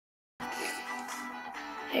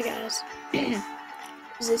Hey guys,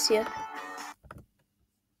 is this here?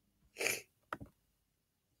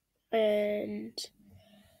 And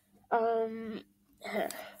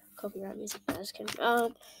copyright music, no, just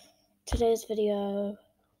kidding. Today's video,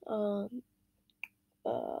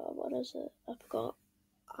 what is it? I forgot.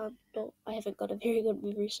 I haven't got a very good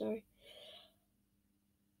memory. Sorry.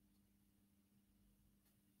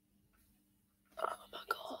 Oh my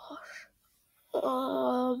gosh.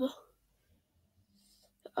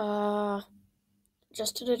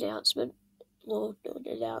 Just an announcement. Well, not an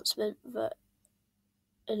announcement, but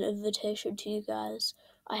an invitation to you guys.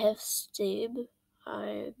 I have Steam.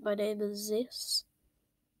 My name is Zess,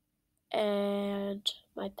 and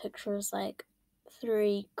my picture is like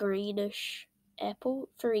three green apples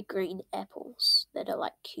that are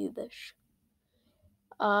like cubish.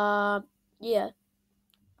 Yeah,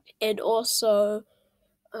 and also,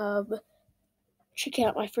 check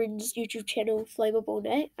out my friend's YouTube channel, Flammable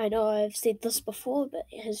Nate. I know I've said this before, but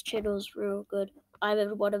his channel is real good. I'm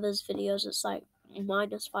in one of his videos. It's like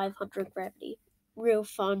minus 500 gravity. Real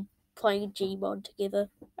fun playing Gmod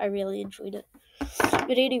together. I really enjoyed it.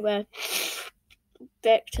 But anyway,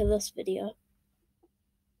 back to this video.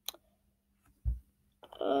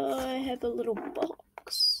 I have a little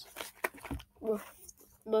box with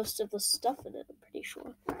most of the stuff in it, I'm pretty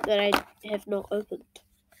sure, that I have not opened.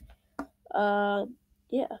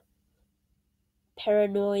 Yeah.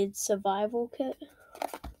 Paranoid survival kit.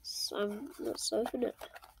 So let's open it.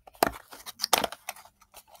 Oh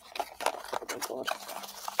my god.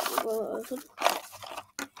 Will it open?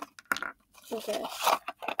 Okay.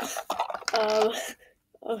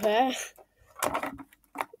 Okay.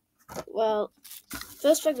 Well,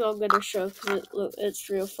 first thing I'm gonna show, because it's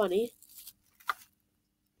real funny.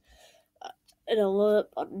 An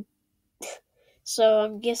alert button. So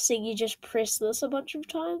I'm guessing you just press this a bunch of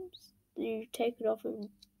times. You take it off and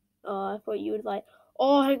I thought you would like,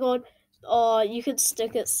 oh, hang on. Oh, you can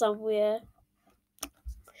stick it somewhere.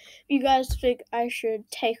 You guys think I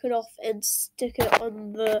should take it off and stick it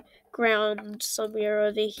on the ground somewhere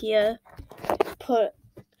over here? Put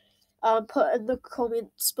in the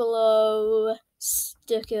comments below,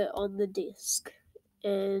 stick it on the desk.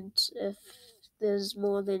 And if there's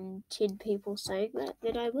more than 10 people saying that,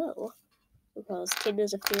 then I will. Because 10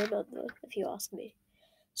 is a fair number, if you ask me.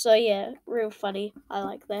 So yeah, real funny. I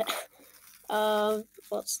like that.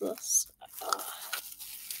 What's this?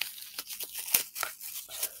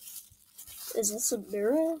 Is this a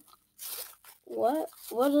mirror? What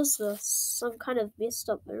is this? Some kind of messed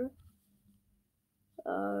up mirror?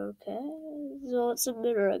 Okay, so it's a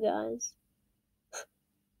mirror, guys.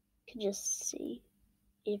 You can just see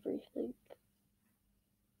everything.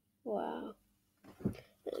 Wow.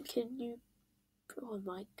 Can you... Oh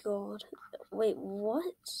my god. Wait, what?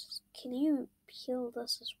 Can you peel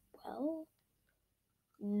this as well?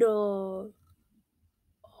 No.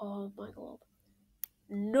 Oh my god.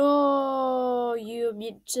 No, you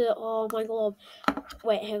meant to... Oh my god.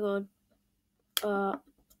 Wait, hang on. Oh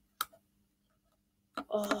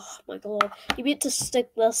my god. You meant to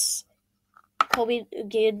stick this. Comment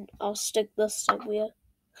again. I'll stick this somewhere.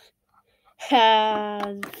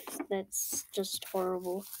 That's just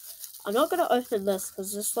horrible. I'm not gonna open this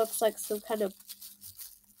because this looks like some kind of...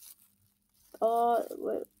 Oh,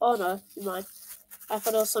 wait. Oh no, never mind. I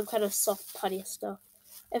thought it was some kind of soft putty stuff.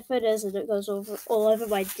 If it is and it goes all over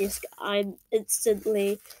my desk, I'm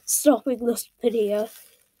instantly stopping this video.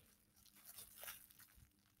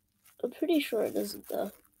 I'm pretty sure it isn't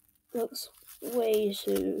though. It looks way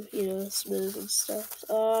too, smooth and stuff.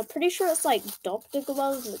 I'm pretty sure it's like doctor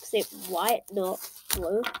gloves, except white, not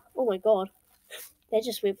blue. Oh my god. They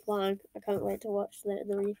just went flying. I can't wait to watch that in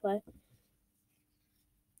the replay.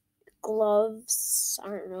 Gloves, I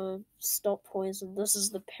don't know, stop poison. This is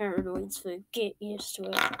the paranoids thing. Get used to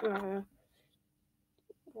it.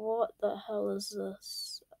 What the hell is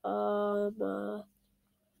this?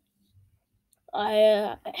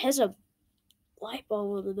 It has a light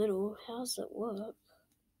bulb in the middle. How does it work?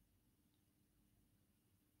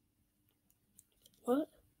 What?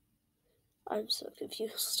 I'm so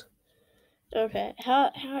confused. Okay,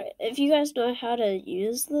 how if you guys know how to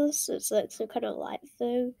use this, it's like some kind of light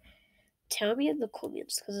thing, tell me in the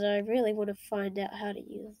comments, because I really want to find out how to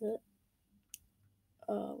use it.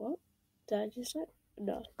 What? Did I just say?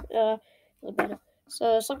 No. Doesn't matter.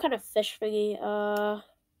 So, some kind of fish thingy,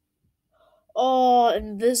 oh,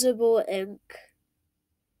 invisible ink.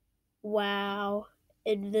 Wow.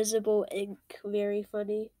 Invisible ink, very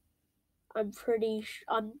funny. I'm pretty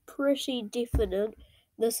definite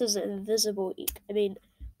this is invisible ink. I mean,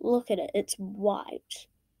 look at it, it's white.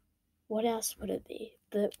 what else would it be?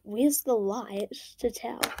 But where's the light to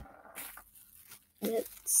tell?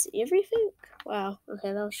 That's everything? Wow,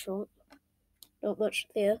 okay, that was short. Not much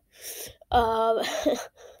there.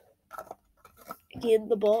 Again,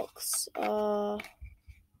 the box. Oh,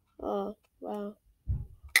 wow.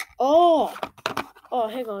 Oh! Oh,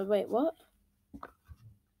 hang on, wait, what?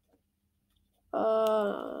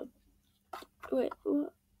 Wait,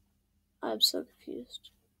 what? I'm so confused.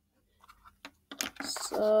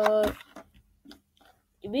 So,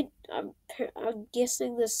 you mean, I'm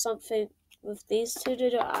guessing there's something with these two to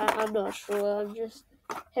do? I'm not sure, I'm just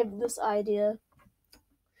having this idea.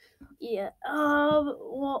 Yeah,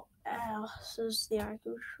 what else is there I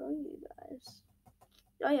can show you guys?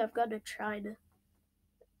 Oh yeah, I've gone to China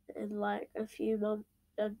in like a few months.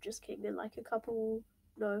 I'm just kidding, in like 4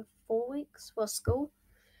 weeks for school.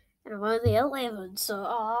 And I'm only 11, so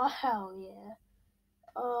oh hell yeah.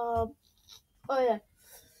 Oh yeah.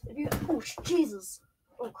 Oh Jesus.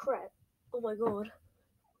 Oh crap. Oh my god.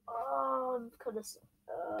 I'm kind of.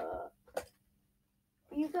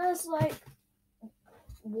 You guys like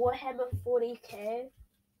Warhammer 40k?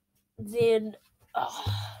 Then.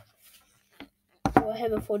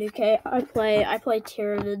 Warhammer 40k. I play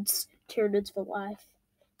Tyranids for life.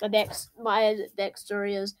 My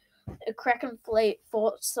backstory is a Kraken fleet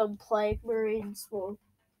fought some plague marines for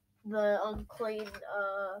the unclean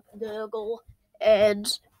Nurgle,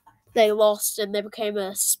 and they lost and they became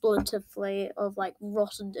a splinter fleet of like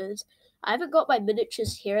rotten dudes. I haven't got my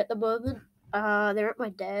miniatures here at the moment. They're at my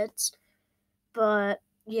dad's. But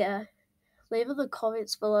yeah, leave in the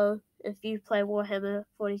comments below if you play Warhammer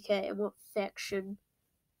 40k and what faction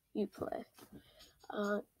you play.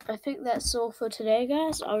 I think that's all for today,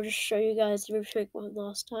 guys. I'll just show you guys everything one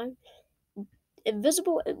last time.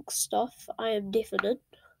 Invisible ink stuff, I am definite.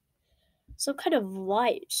 Some kind of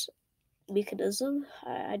light mechanism.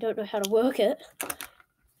 I don't know how to work it.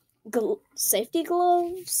 Safety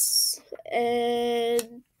gloves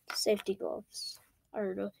and safety gloves. I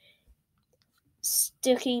don't know.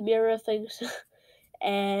 Sticky mirror things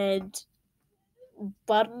and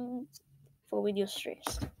button for when you're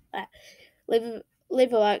stressed.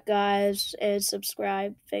 Leave a like, guys, and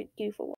subscribe. Thank you for watching.